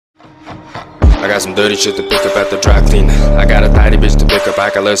got some dirty shit to pick up at the dry clean. I got a tidy bitch to pick up, I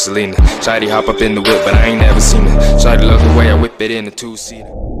got Selena. Shady hop up in the whip, but I ain't never seen it. Shady love the way I whip it in a two-seater.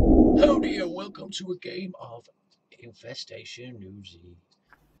 Howdy and welcome to a game of Infestation New Z.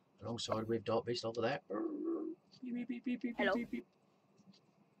 Alongside with Dot Beast over there. Hello.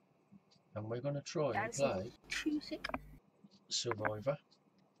 And we're gonna try and play Survivor.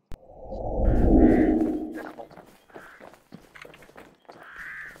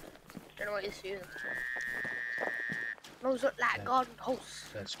 Don't know what it's using. Those look like garden hose.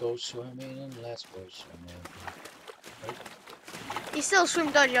 Let's go swimming and let's go swimming. Oh. You still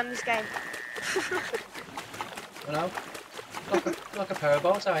swim dodgy on this game. You know? Like a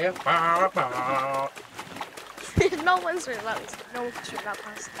powerboat, are you? No one's swimming like this. No one can swim that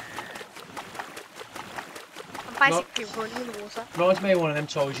fast. I'm basically running in the water. Reminds me of one of them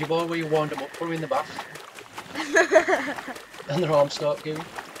toys you buy where you wind them up, put them in the bath. And their arms start going.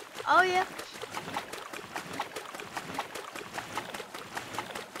 Oh yeah.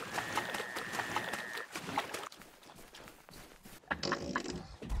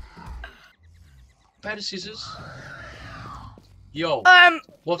 Pair of scissors. Yo.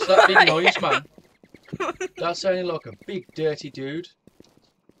 What's that big noise, man? That sounded like a big dirty dude.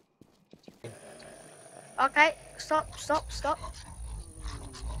 Okay, stop.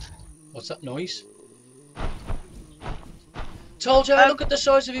 What's that noise? Told you, look at the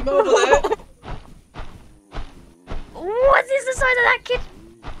size of him over there. What is the size of that kid?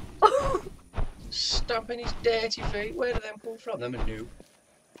 Stamping his dirty feet. Where do them come from? Them are new.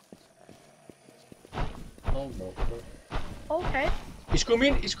 Oh no. Okay. He's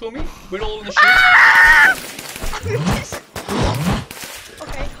coming. We're all in the shit.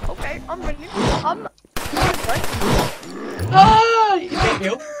 Okay, I'm running. Ah! He beat me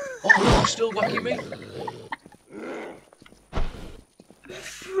up. Oh no, he's still whacking me.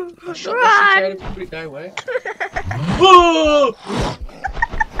 I shot this inside of him, but it died away. Whoa!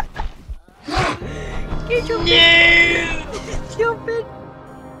 Get your Stupid.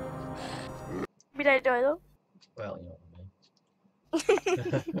 We don't do it though. Well, you know what I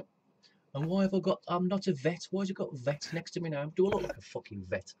mean. And why have I got... I'm not a vet. Why has he got vet next to me now? Do I look like a fucking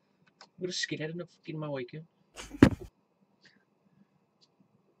vet? I've got a skinhead and a fucking my weekend. I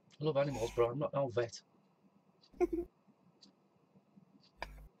love animals, bro. I'm not no vet.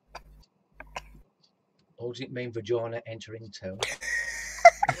 Or does it mean vagina entering town?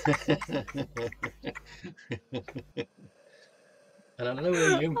 And I don't know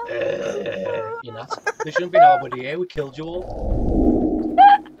where you... you're not. There shouldn't be nobody here. We killed you all.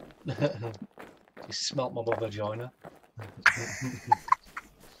 You smelt my vagina.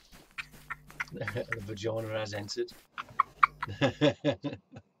 The vagina has entered.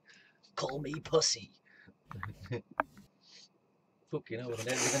 Call me pussy. Fucking hell, with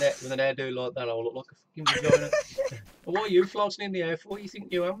an hairdo like that, I'll look like a fucking vagina. What are you floating in the air for? What do you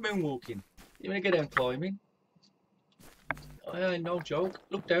think you are? Moonwalking? You want to get down climbing? Oh, no joke.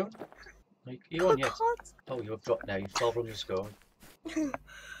 Look down. Are you on yet? Oh, you've dropped now. You fell from the sky.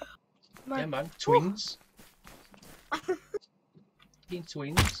 Yeah, man. Twins. Being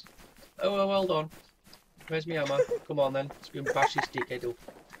twins. Oh, well done. Where's my hammer? Come on then. Let's go and bash this dickhead up.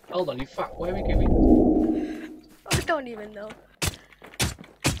 Hold on, you fat. Where are we going? I don't even know.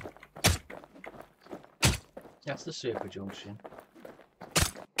 That's the super junction.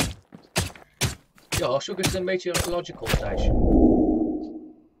 Yo, I should go to the meteorological station.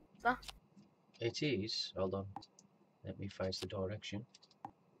 Huh? It is. Hold on. Let me face the direction.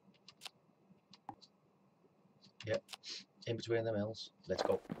 Yep. In between the mills. Let's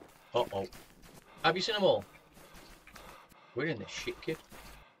go. Uh-oh. Have you seen them all? We're in this shit, kid.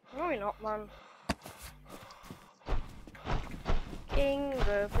 No, we're not, man. King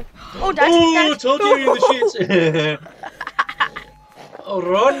of... Oh, Dad! Oh, Dad. I told you you're in the shit! Oh,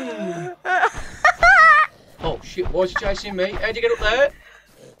 run! Oh, shit, why is he chasing me? How'd you get up there?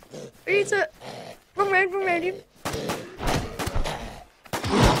 Eat it! Run round him.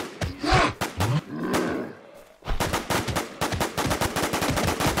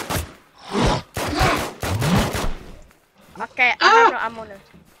 Okay, I'm on it.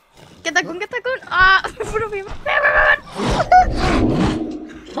 Get that gun! Ah! In front of him!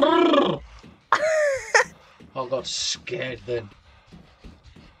 I got scared then.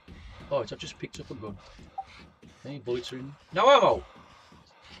 Oh, I just picked up a gun. Any bullets are in? No ammo!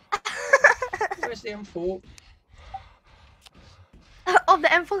 Where's the M4? Oh, the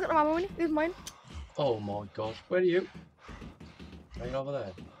M4's got no ammo in it. It's mine. Oh my god, where are you? Are you over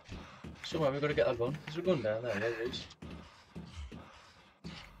there? Somewhere we've got to get that gun. There's a gun down there, there it is.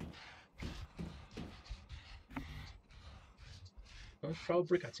 Go and throw a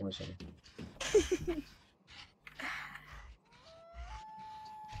brick at him or something.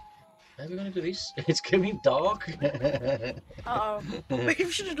 How are we gonna do this? It's getting dark. Uh-oh. We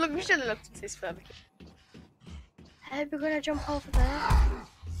should have looked at this further. How are we gonna jump over there?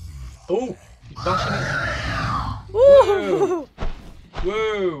 Oh, he's bashing it. Woo!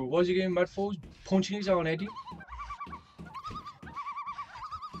 Whoa, what's he getting mad for? He's punching his own head in.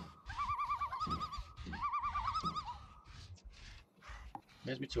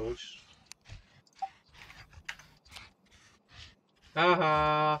 There's my torch.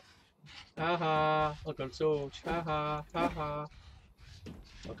 Haha. Haha. I got a torch. Haha. Haha.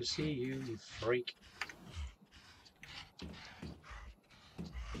 I can see you, you freak.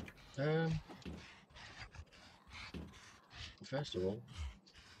 First of all,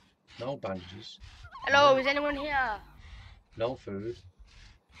 no bandages. Hello, is anyone here? No food.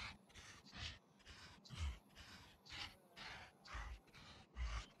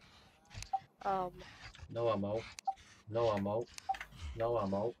 No ammo. No ammo. No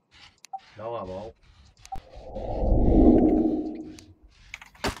ammo. No ammo.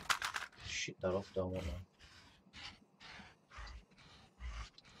 Shit that off, don't want that.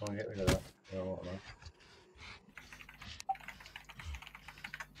 I want to get rid of that. I don't want that.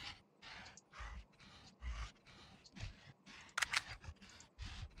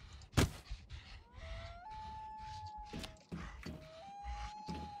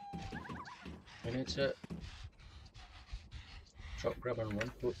 We need to drop, grab and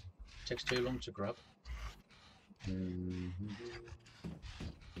run, but it takes too long to grab.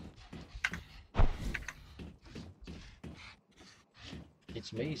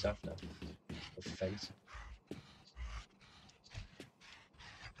 It's me he's after. The fate.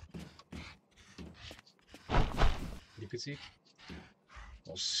 You could see?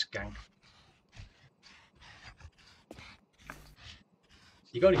 Little skank.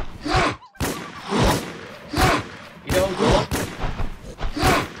 You got him. You don't go up.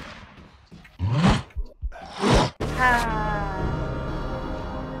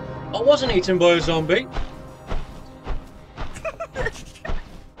 I wasn't eaten by a zombie.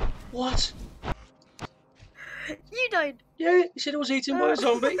 What? You died. Yeah, he said I was eaten by a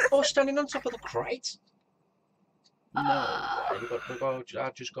zombie. I was standing on top of the crate. No, I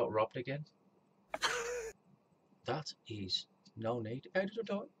just got robbed again. That is no need. How did I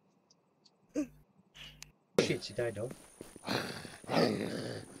die? Shit, she died though.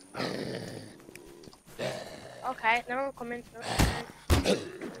 Okay, now I'm coming.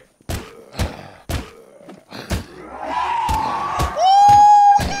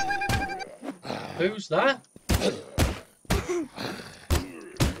 Who's that? I'm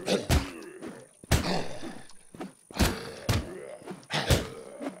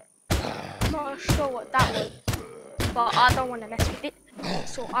not sure what that was, but I don't want to mess with it.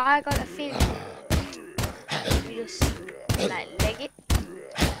 So I got a feeling you just like leg it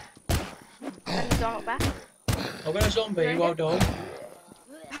and go back. I've got a zombie. You won't die.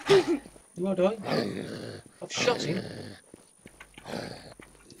 You won't die. I've shot him.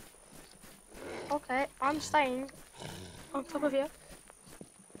 Okay, I'm staying on top of you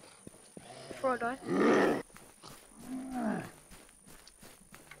before I die.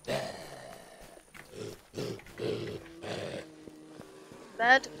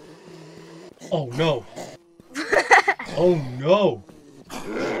 Bed. Oh no. Oh no.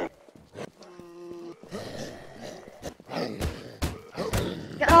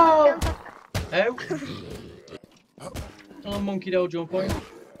 Get on top. How? Oh, monkey don't jump on.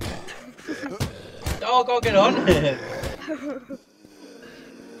 Oh, go get on.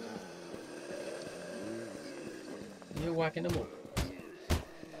 You're whacking them up.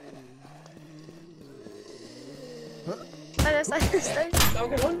 Stay. Go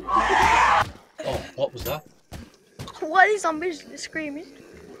get on. Oh, what was that? What are these zombies screaming?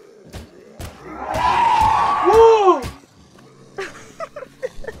 Woo!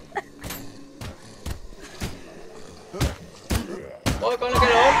 Oh, gonna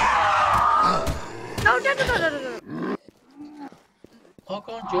get on. No. I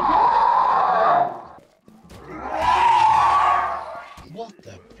can't jump. What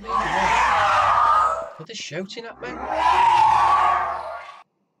the bloody hell? Are they shouting at me?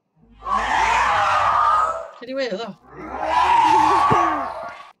 Can you hear that?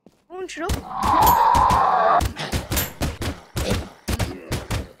 Won't you up?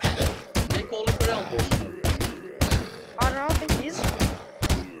 They calling for help or something? I don't know, I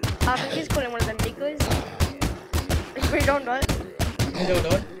think he's calling one of them big guys. If we don't die. You don't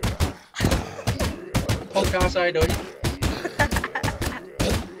know. Podcast I don't.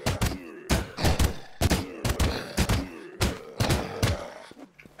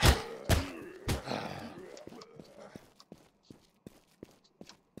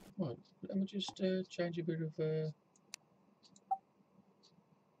 just change a bit of...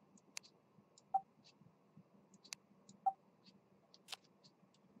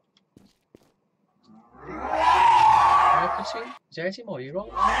 Is that him or you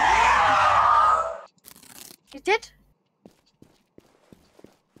roll? You did?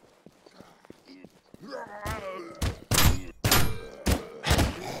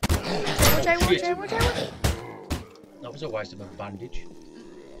 Watch out. That was a waste of a bandage.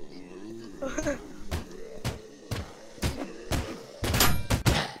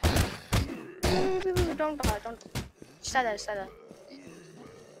 Don't die, don't. Stay there.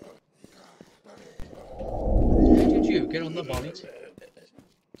 How did you get on the bonnet?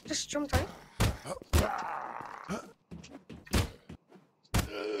 Just jump in.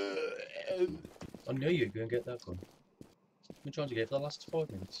 I knew you'd go and get that gun. I've been trying to get for the last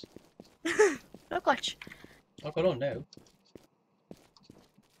 5 minutes. Look, watch. I've got on now.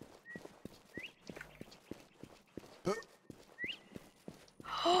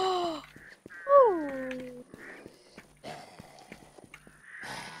 Oh.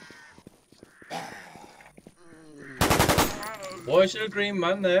 Why is there a green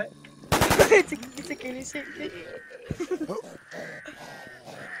man there? it's a guinea pig.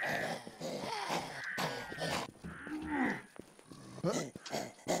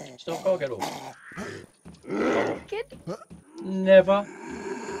 Still can't get up. Kid. Never.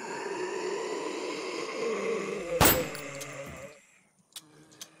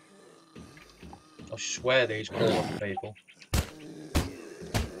 I swear these call up people.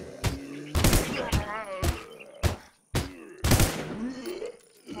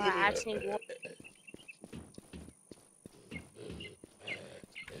 I just need water.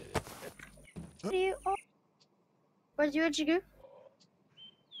 Where'd you go?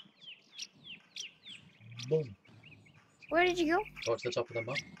 Boom. Where did you go? Oh, it's the top of the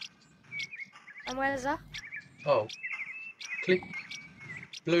map. And where is that? Oh. Click.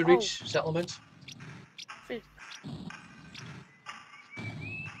 Blue Ridge Settlement. Flip.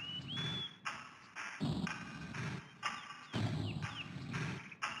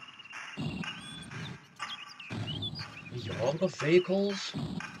 All the vehicles.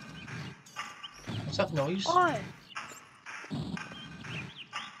 What's that noise? Oh.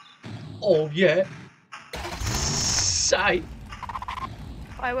 Oh yeah. Say.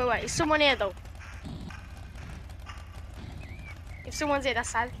 Wait. Is someone here though? If someone's here, that's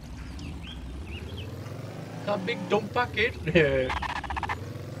sad. That big dumper kid.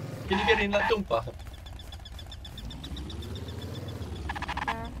 Can you get in that dumper?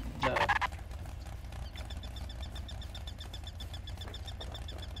 No.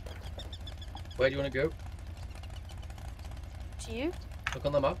 Where do you want to go? To you? Look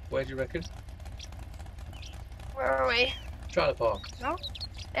on the map. Where do you reckon? Where are we? Trailer park. No?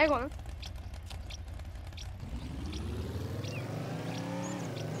 There, go on.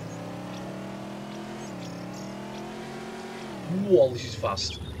 Whoa, this is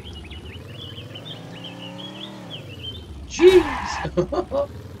fast. Jeez!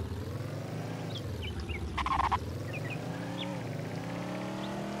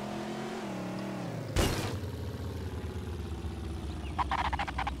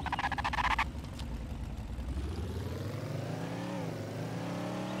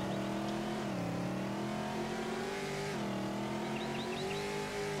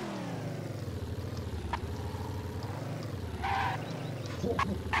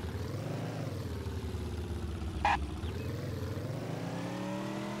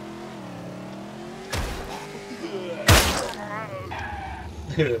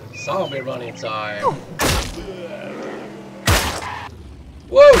 Zombie running time.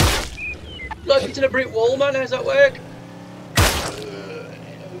 Whoa! Like hitting a brick wall, man. How's that work?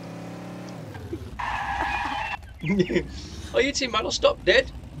 Are you team man? I'll stop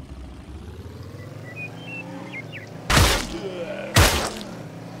dead.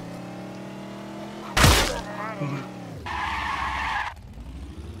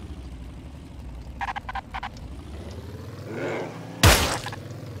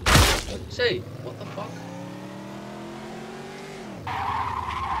 See, what the fuck?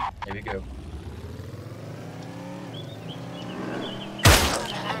 Here we go.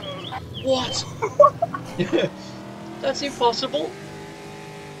 What? That's impossible.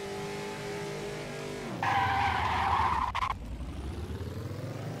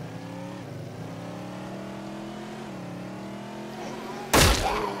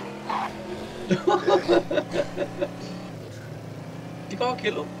 You can't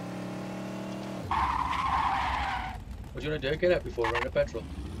kill him. What do you want to do? Get out before we run out of petrol.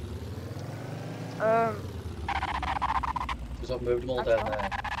 Because I've moved them all down there.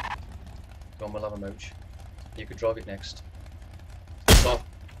 Go on, we'll have a mooch. You could drive it next.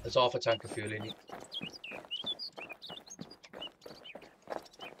 There's half a tank of fuel in it.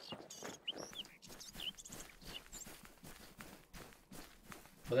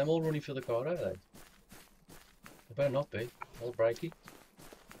 Are them all running for the car, are they? They better not be. All breaky.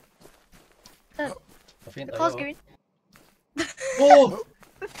 I think The they car's are. going. Oh!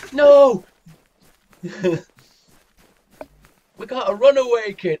 No! We got a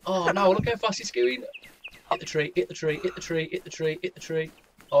runaway kid. Oh no, look how fast it's going. Hit the tree, hit the tree, hit the tree, hit the tree, hit the tree.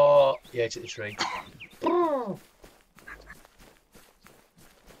 Oh, yeah, it's hit the tree. Oh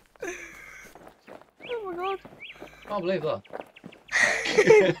my god. Can't believe that.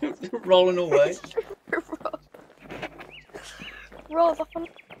 Rolling away. Roll up on.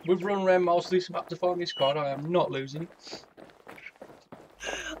 We've run around most of this map to find this car. I am not losing it.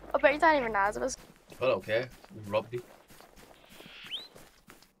 I bet you don't even know it was. I don't care. We've robbed it.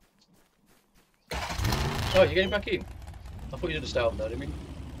 Oh, you're getting back in? I thought you did a start there, didn't you?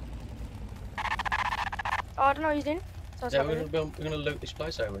 Oh, I don't know what he's doing. So Yeah, we're gonna loot this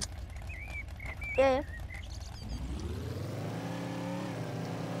place, are we? Yeah.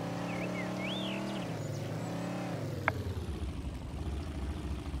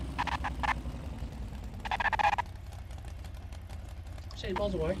 See,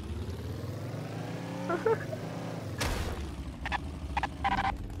 balls away.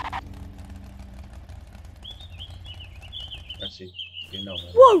 Let's see. You know.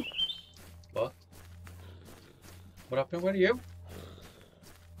 Whoa! What? What happened? Where are you?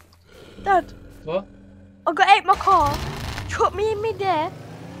 Dad, What? I got out of my car, chucked me in mid-air,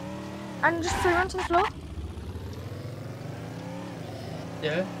 and just threw onto the floor.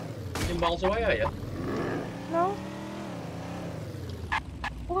 Yeah? You're miles away, are you? No.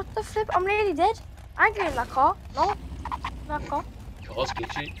 What the flip? I'm nearly dead. I ain't getting in that car. No. That car. Car's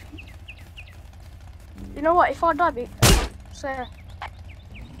sketchy. You know what? If I die, big. So.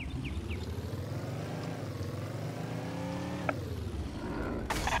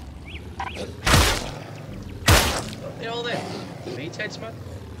 You know there? Meatheads, man.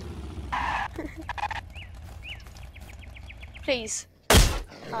 Please.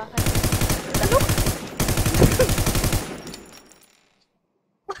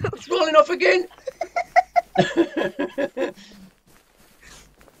 It's rolling off again!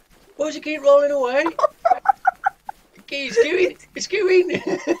 Why does it keep rolling away? It's going! It's going!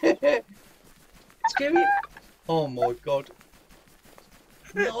 It's going! Oh my god.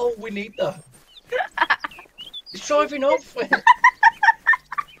 No, we need that. It's driving off!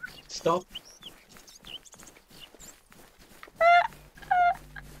 Stop.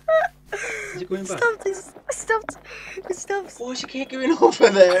 Is it going back? Stopped. It stopped. It stopped. Why is it keep going over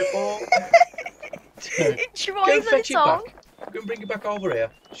there for? It Go drives on fetch its it own. back. Go and bring it back over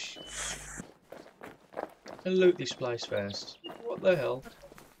here. Shh. And loot this place first. What the hell?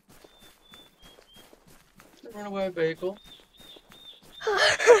 Runaway vehicle.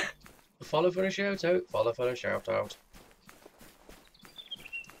 Follow for a shout out. Follow for a shout out.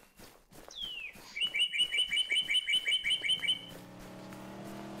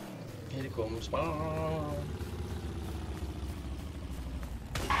 Here it comes. Ah.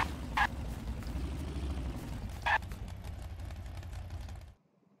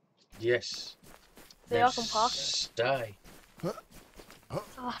 Yes. They Now are can park. stay.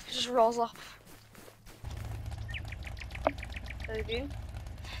 Oh, it just rolls off. There you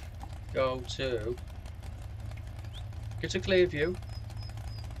Go to. Get a clear view.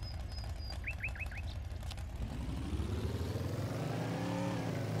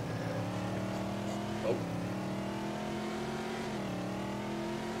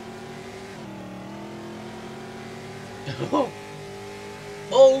 Oh.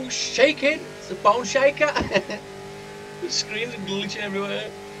 Oh, shaking! It's a bone shaker! The screens are glitching everywhere.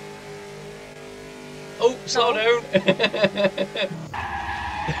 Oh, slow down!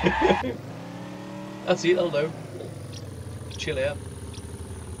 That's it, that'll do. Chill out.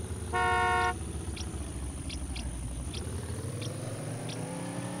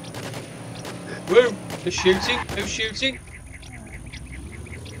 Woo! They're shooting! Who's shooting?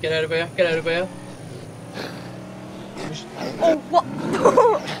 Get out of here! Get out of here! Oh, what?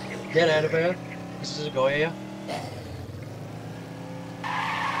 Get out of here! This is a guy here.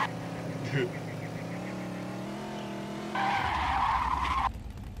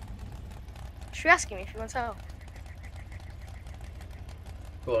 Should we ask him if he wants help?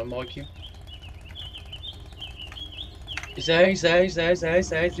 Go on, Mike him. He's there, he's there, he's there, he's there, he's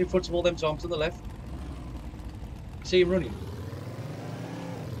there. He's in front of all them toms on the left. See him running.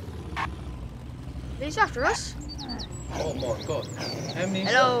 He's after us. Oh my god. How many?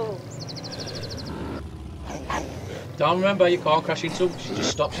 Hello. Don't remember, you can't crash into them. She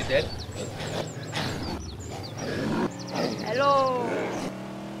just stops you dead. Hello.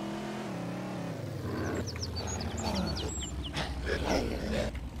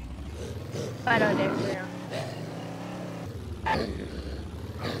 I don't know.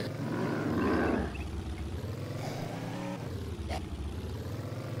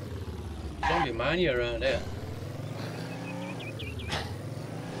 Zombie mania around here.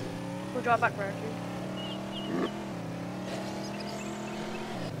 We'll drive back round.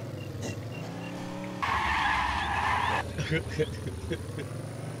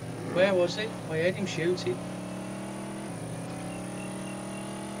 Where was he? I heard him shooting.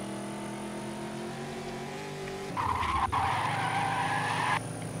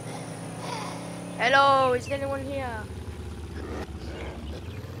 Hello, is anyone here?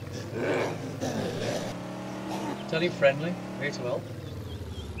 Tell him friendly, here to help.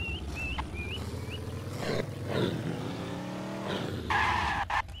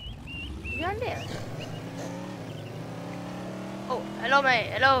 You on there? Oh, hello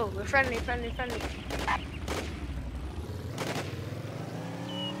mate, hello, we're friendly.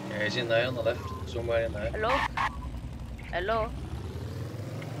 Yeah, he's in there on the left, somewhere in there. Hello? Hello?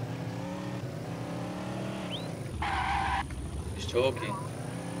 He's talking.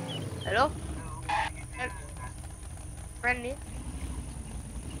 Hello? Friendly.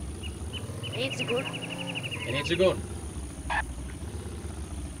 Needs a gun. He needs a gun.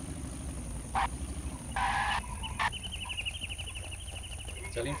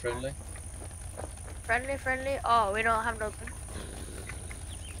 Tell him friendly. Friendly. Oh, we don't have no gun.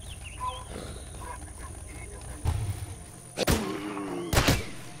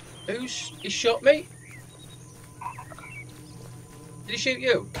 He shot me? Did he shoot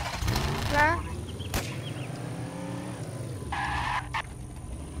you? Nah.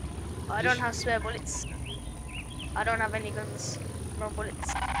 I don't have spare bullets. I don't have any guns. No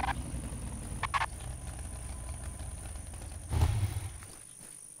bullets.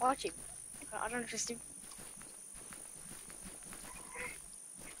 Watch him. I don't trust him.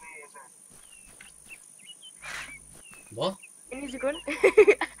 What? He needs a gun.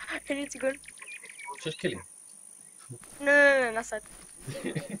 He needs a gun. Just kill him. No, that's it.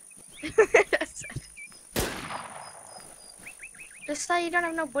 That's it. Just say you don't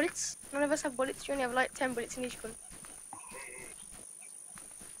have no bullets. None of us have bullets. You only have like 10 bullets in each gun.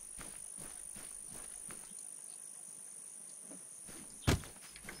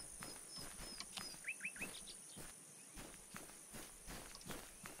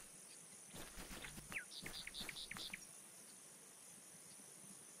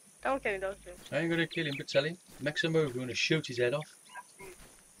 Don't kill him, don't kill him. I ain't gonna kill him, but tell him. Makes a move, we're gonna shoot his head off.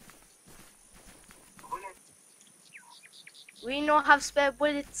 We don't have spare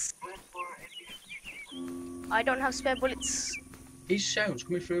bullets. I don't have spare bullets. His sound's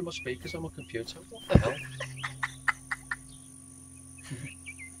coming through my speakers on my computer. What the hell?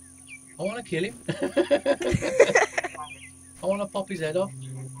 I wanna kill him. I wanna pop his head off.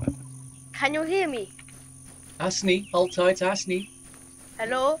 Can you hear me? Asney, hold tight, Asney.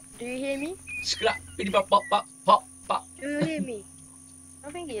 Hello? Do you hear me? Scrap, biddy bop bop bop pop pop. Do you hear me? I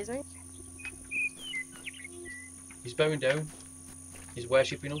think he is, mate. He's bowing down. He's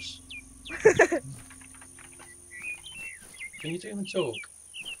worshipping us. Can you do even talk?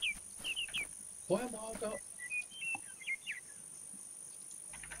 Why am I got?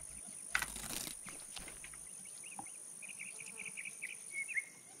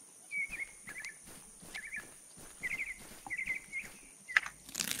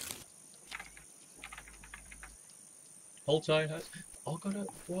 Hold tight. I got it.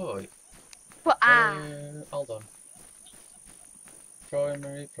 Why? What? Hold on.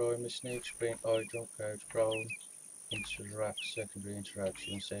 Primary, snake, sprint, eye, jump, crouch, prone, interact, secondary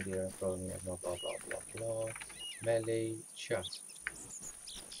interaction, CDO, primary, blah blah blah blah blah, melee, chat.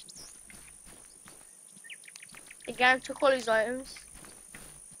 The game took all his items.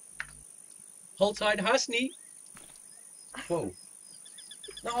 Hold tight, Hasney. Whoa.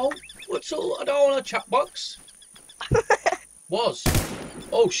 No, what's all? I don't want a chat box. Was.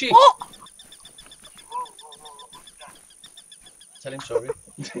 Oh shit. Oh! Tell him sorry.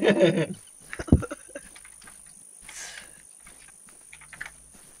 I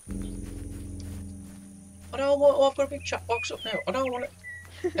don't want. Oh, I've got a big chat box up now. I don't want it.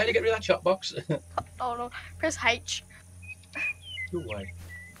 How do you get rid of that chat box? Oh no, press H. No way.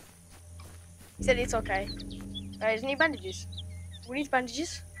 He said it's okay. Does he need bandages? We need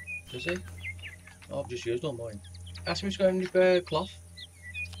bandages. Does he? Oh, I've just used all mine. Ask him if he's got any cloth.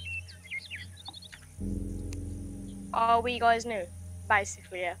 Are we guys new?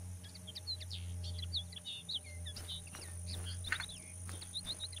 Basically, yeah.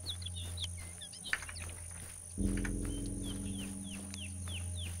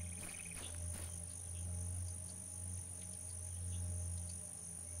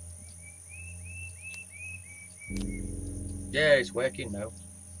 Yeah, it's working now.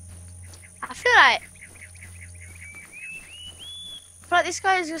 I feel like this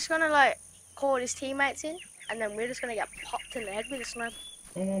guy is just gonna like call his teammates in, and then we're just gonna get popped in the head with a sniper.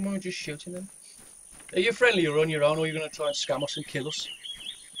 Oh, am I just shooting them? Are you friendly or on your own, or are you going to try and scam us and kill us?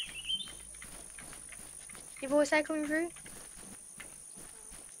 You voice that coming through?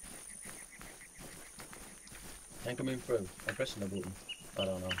 Ain't coming through. I'm pressing the button. I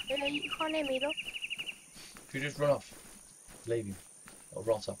don't know. Yeah, you can't hear me though. If you just run off, leave him, or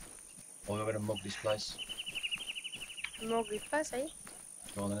rot off, or we're going to mug this place. Morgan first, eh?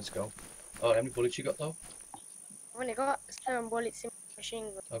 Go on then, let's go. Oh, how many bullets you got though? I've only got 7 bullets in my machine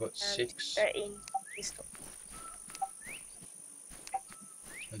gun. I got 6 13 pistol.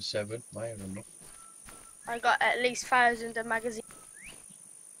 and 7. I ain't enough. I got at least 1,000 of magazine.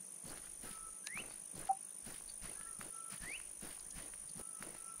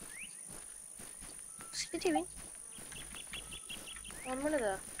 What's he doing? On one of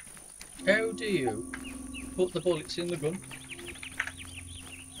the. How do you put the bullets in the gun?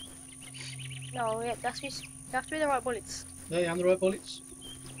 No, yeah, that's just. You have to be the right bullets. They are the right bullets.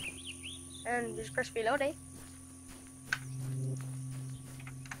 And just press reload, eh?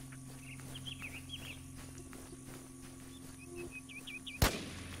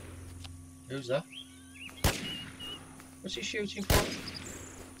 Who's that? What's he shooting for?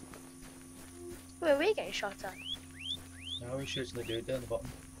 Where are we getting shot at? No, he's shooting the dude down the bottom.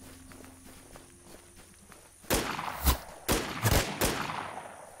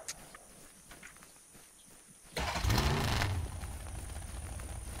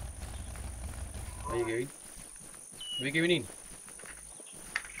 Where are you going? Are we going in?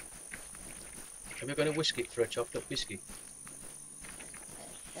 Are we going to whisk it for a chopped up biscuit?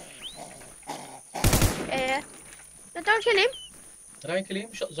 Yeah. No, don't kill him. Did I kill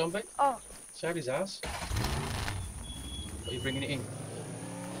him? Shot the zombie? Oh. Saved his ass. Are you bringing it in?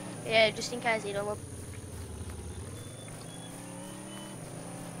 Yeah, just in case he don't want.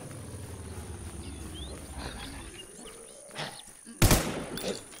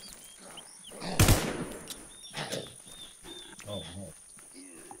 Oh no.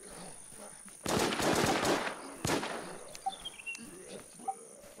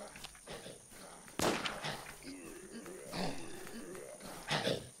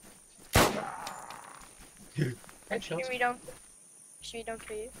 Headshot. Should we don't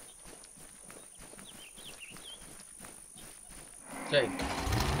kill you? Jay.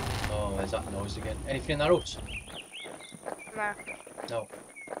 Oh, there's that noise again. Anything in that hut? Nah. No.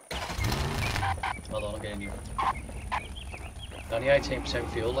 Hold on, I'm getting you. Only 18%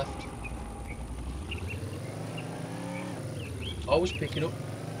 fuel left. I was picking up.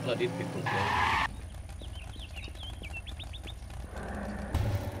 Well, I did pick up fuel.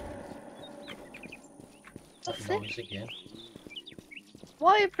 What's That it? noise again.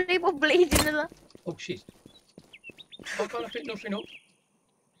 Why are people bleeding in that? Oh shit. I can't pick nothing up.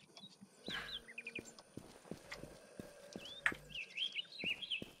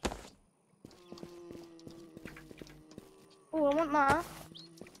 Oh, I want that.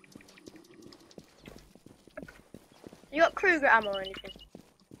 You got Kruger ammo or anything?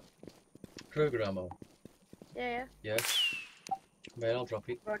 Kruger ammo. Yeah, Yeah. Man, I'll drop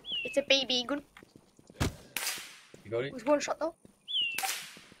it. yeah. Right. It's a BB gun. You got it? It was one shot though.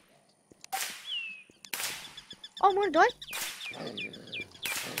 Oh, I'm gonna die.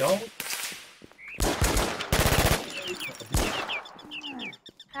 Don't.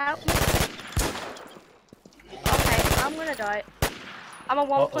 Help me. Okay, I'm gonna die. I'm on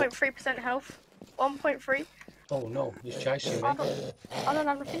 1.3% health. 1.3. Oh no, he's chasing me. I don't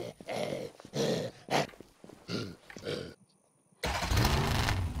have nothing.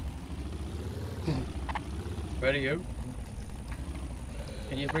 Where are you?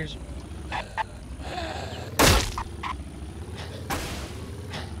 Can you please?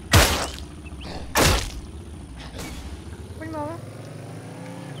 Bring him over.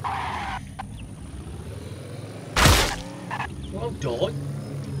 Oh, die.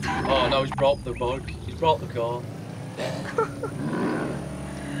 Oh no, he's brought the bug. He's brought the car.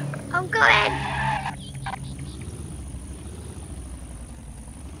 I'm going.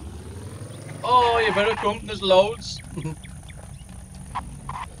 Oh, you better come. There's loads.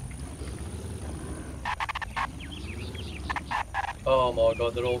 Oh my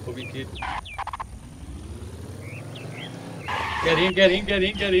god, they're all coming, kid. Get in, get in, get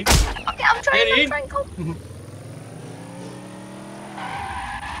in, get in. Okay, I'm trying. Get I'm in. trying. Go.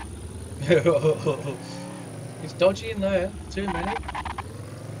 It's dodgy in there. Too many.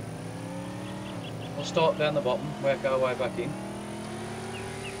 We'll start down the bottom, work our way back in.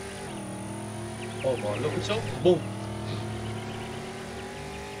 Oh my, look what's up. Boom.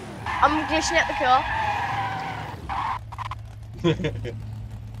 I'm glitching at the car.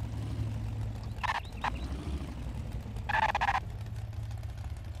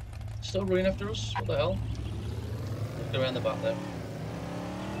 Still running after us? What the hell? Let's go around the back there.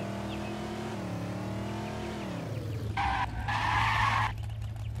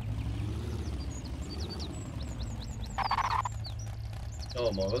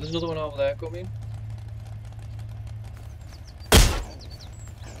 Oh my god, there's another one over there coming.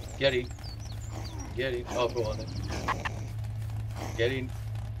 Get in. Get in. Oh, go on then. Get in.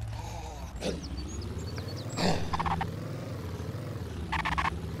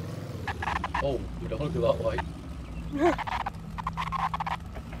 Oh, we don't want to go that way.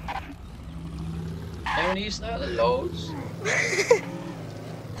 How many is that? Loads.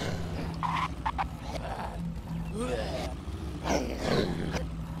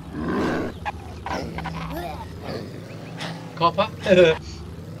 Copper.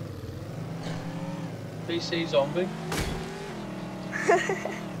 PC zombie.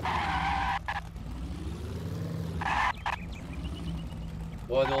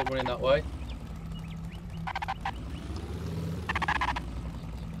 Why are they all running that way?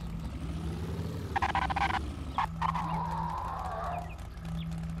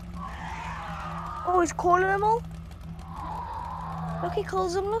 Oh, he's calling them all. Look, he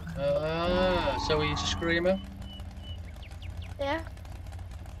calls them. Look. So he's a screamer. Yeah.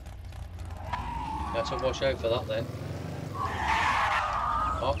 That's a watch out for that then.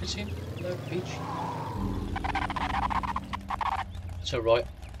 Marketing? No, beach. It's alright.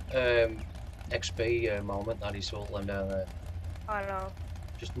 XP moment that he saw them down there. I know.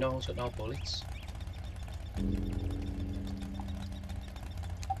 Just no one's got no bullets.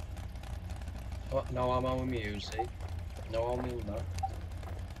 Oh, no ammo with me, UZ. No ammo with that.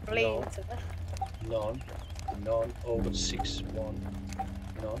 Bleeding to the. None. None. Oh, got 6-1.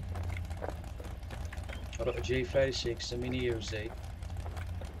 None. I've got a G36, a mini UZ.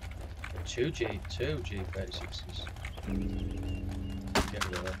 Two G36s. Get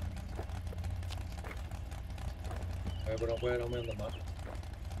rid of that. Where am I on the map?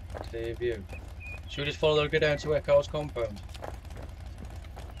 Clear view. Should we just follow the go down to Echo's compound?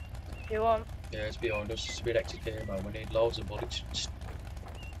 You want? Yeah, it's behind us. It's a bit hectic here, man. We need loads of bullets.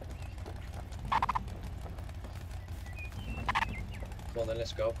 Come on then,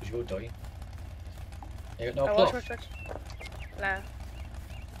 let's go, because you're dying. You got no cloth? Watch. No.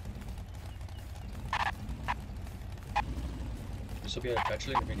 This will be a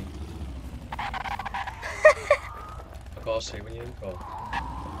petrol in a minute. I can't see when you're in the car.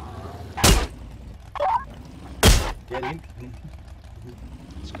 Get in.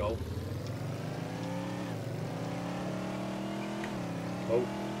 Let's go. Go.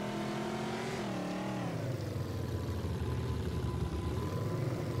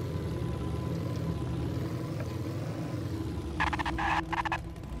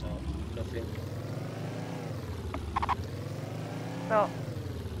 No, nothing. No.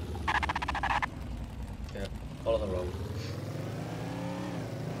 Yeah, follow the road.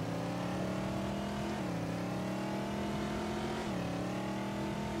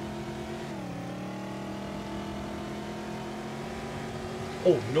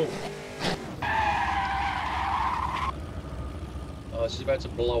 Oh no! Oh, this is about to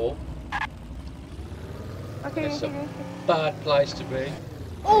blow up. Okay. It's a bad place to be.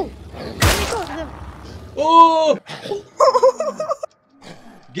 Oh! Got them. Oh!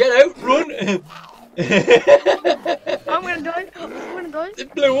 Get out! Run! I'm gonna die. It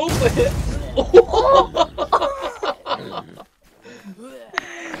blew up!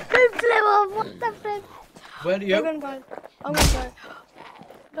 It blew up. What the flip? Where are you? I'm gonna die.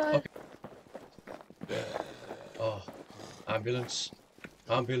 No. Okay. Oh, ambulance.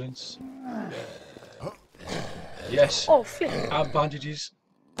 Ambulance. Yes. Oh, flip. And bandages.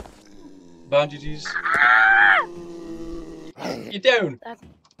 Bandages. You're down.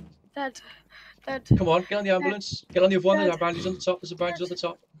 Dad. Come on, get on the ambulance. Get on the other one. There's a bandage on the top. There's a bandage on the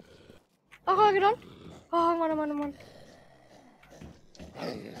top. Oh, can I get on? Oh, I'm on.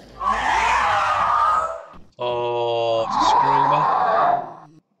 Oh, it's a screamer.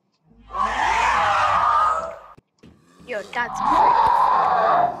 Yo, Dad's a freak.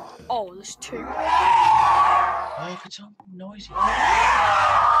 Oh, there's two. Oh, if it's on noisy.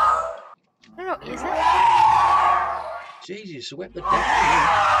 No, is it? Jesus, swept the deck.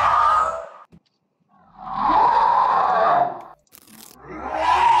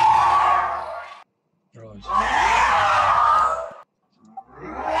 Right.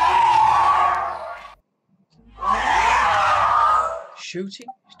 Shooting?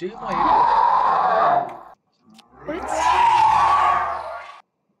 He's doing my head. Bullets?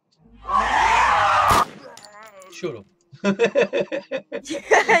 Shut up.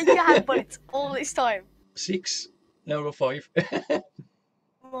 You had bullets all this time. 6. No, we're 5. Oh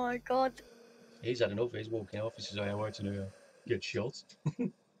my god. He's had enough. He's walking off. He says, I want to get shot.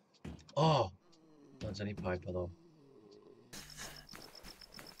 Oh, that's any piper though.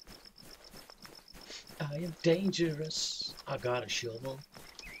 I am dangerous. I got a shovel.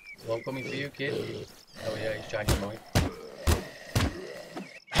 Well, I'm coming for you, kid. Oh yeah, he's changing mine.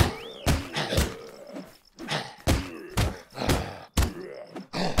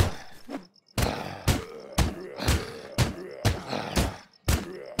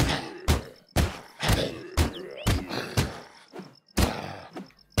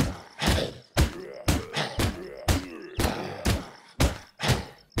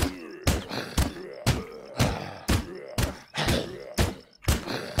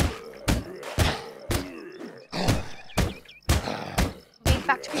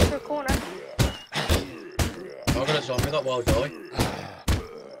 Back to me for a corner. I'm gonna zombie that while I die.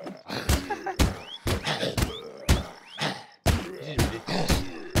 This is ridiculous.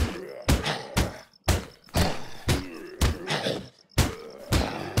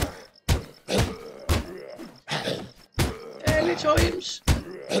 Early times.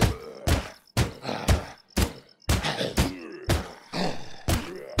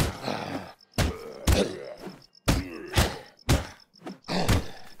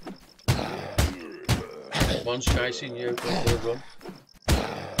 One's chasing you, run.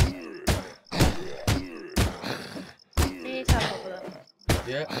 You need help over there.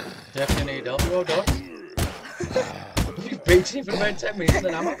 Yeah, definitely need help. Well done. You've beaten him for about 10 minutes and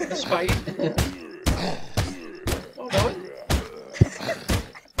then I'm up a spade. Well done.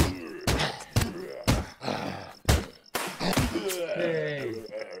 Hey.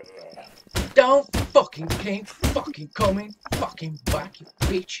 Don't fucking keep fucking coming fucking back, you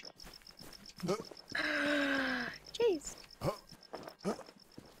bitch. Jeez.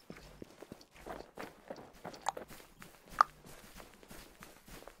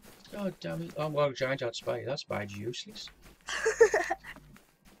 God damn it. I'm going to change that spade. That spade's useless.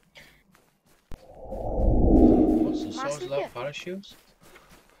 What's the size of that parachute?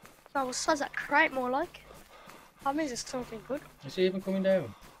 Well, what size that crate more like? That means it's something good. Is he even coming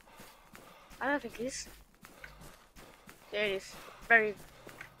down? I don't think it is. There it is. Very,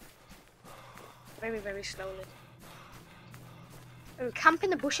 very slowly. Oh, camp in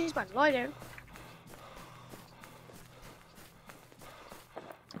the bushes, man. Lie down.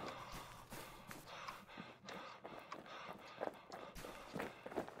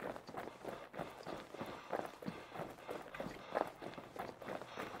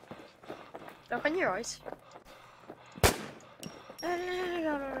 Open your eyes.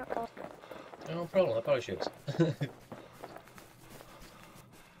 No. No problem, that parachute.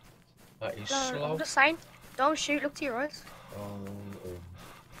 That is No, slow. I'm just saying, don't shoot, look to your eyes. Oh.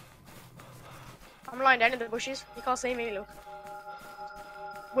 I'm lying down in the bushes, you can't see me, look.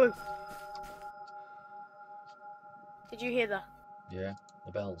 Woo. Did you hear that? Yeah,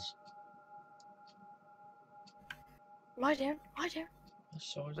 the bells. Lie down, lie down. What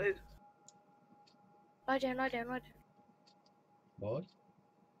size? Woo. Lie down. What?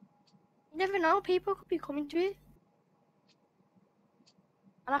 You never know, people could be coming to you.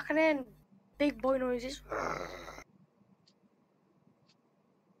 And I can hear big boy noises.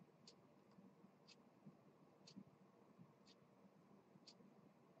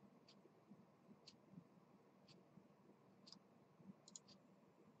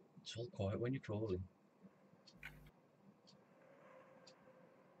 It's all quiet when you're crawling.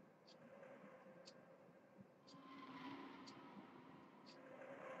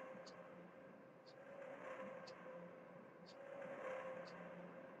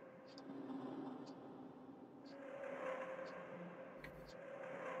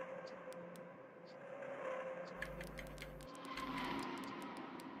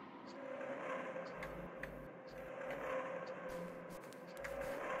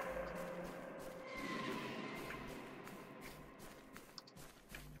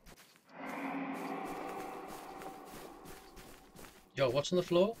 Yo, what's on the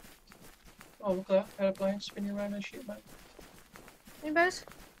floor? Oh, look at that airplane spinning around and shit, man. Any bears?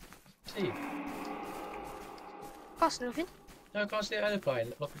 See? Cost nothing. No, I can't see the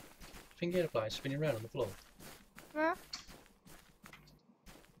airplane. Look, pink airplane spinning around on the floor. Huh?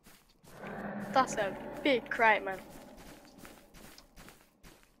 That's a big crate, man.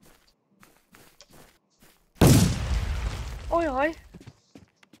 Oi, oi.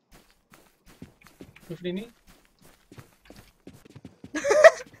 Nothing in it?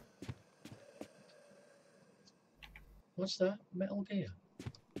 What's that? Metal Gear?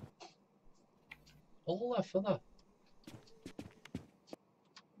 All that for that?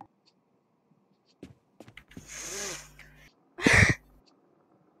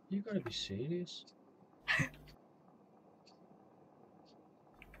 You gotta be serious.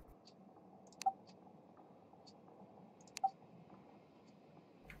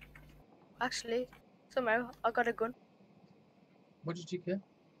 Actually, somehow I got a gun. What did you get?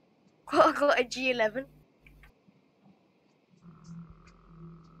 I got a G11.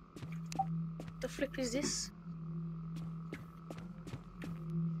 The flip is this?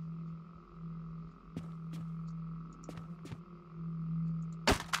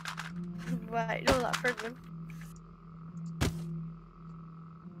 Right, know that for a gun.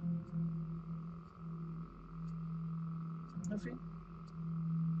 Nothing.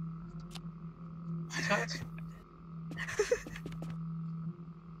 Tat.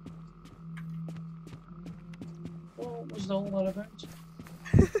 What was all that about?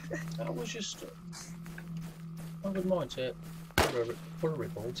 That was just. I would mind to put a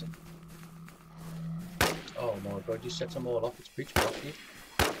report in. Oh my god, you set them all off, it's pitch black here.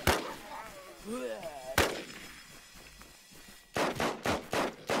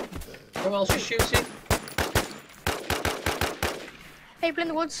 Who else is shooting? People in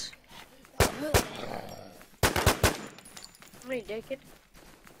the woods. Really naked.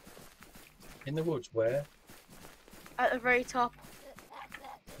 In the woods, where? At the very top.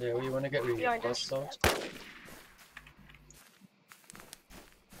 Yeah, well, you want to get rid of your Behind us. flashlight?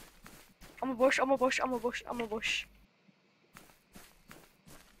 I'm a bush, I'm a bush, I'm a bush, I'm a bush.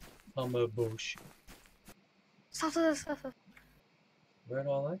 I'm a bush. Stop, stop, stop, stop. Where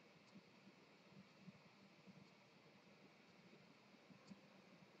are they?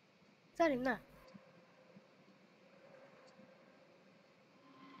 Is that him there?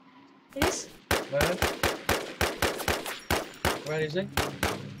 It is? Where? Where is he?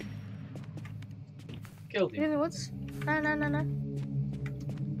 Killed He's in him. the woods? No, no, no, no.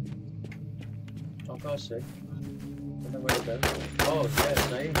 I can't see. Don't know where to go. Oh, yeah,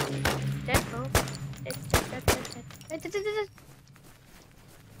 same. Dead, bro. Dead, dead, dead, dead, dead. Dead, dead, dead, dead.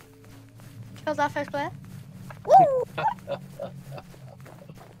 Kills our first player. Woo!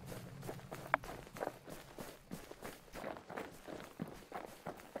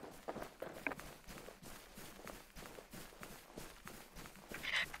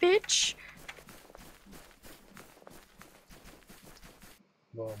 Bitch!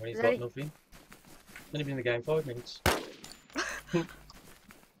 Well, when he's Is got he? nothing. Only been in the game 5 minutes. You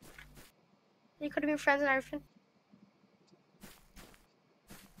could have been friends and everything.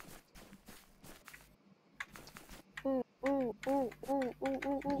 Ooh, ooh, ooh, ooh, ooh, ooh,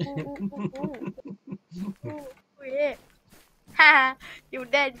 ooh, ooh, ooh, ooh, ooh, yeah. Haha, you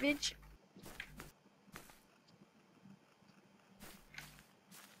dead, bitch.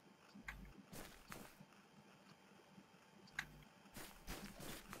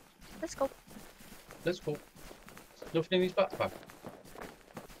 Let's go. Let's go. Nothing in his backpack.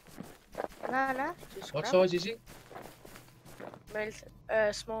 Nah, nah. Just What grab size is he?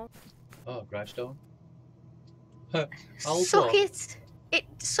 it. Small. Oh, gravestone. I'll Suck drop. it.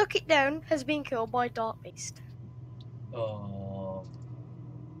 Suck it down has been killed by Dark Beast. Oh.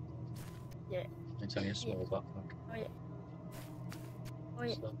 Yeah. It's only a small backpack. Oh yeah. Oh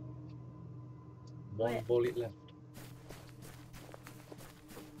yeah. So, one yeah. bullet left.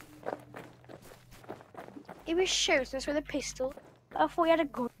 He was shooting us with a pistol. I thought he had a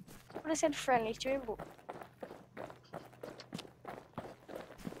gun. I would have said friendly to him, but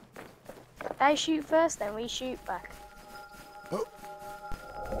they shoot first, then we shoot back.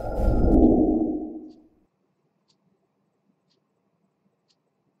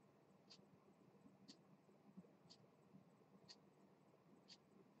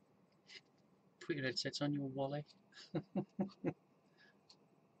 Put your headsets on your Wally.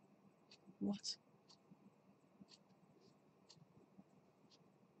 What?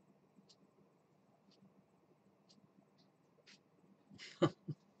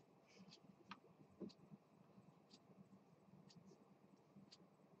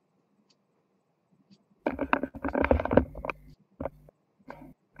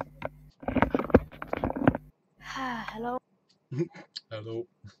 Hello. Hello.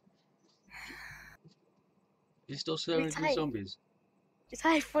 You still staring at the tight. zombies? Is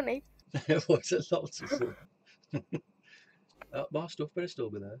that funny? What's a lot of fun? My stuff better still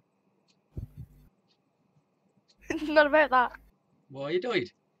be there. Not about that. Why you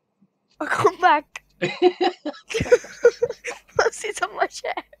died? I come back. Sit on my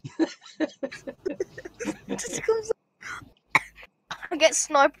chair. Just comes. I get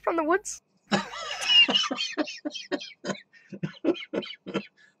sniped from the woods.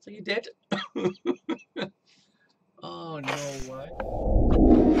 So you're dead? Oh, no way.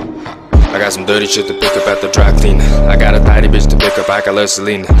 I got some dirty shit to pick up at the dry clean. I got a tidy bitch to pick up, I got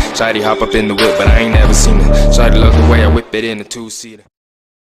Selena. Shawty hop up in the whip, but I ain't never seen it. Shawty love the way I whip it in a two-seater.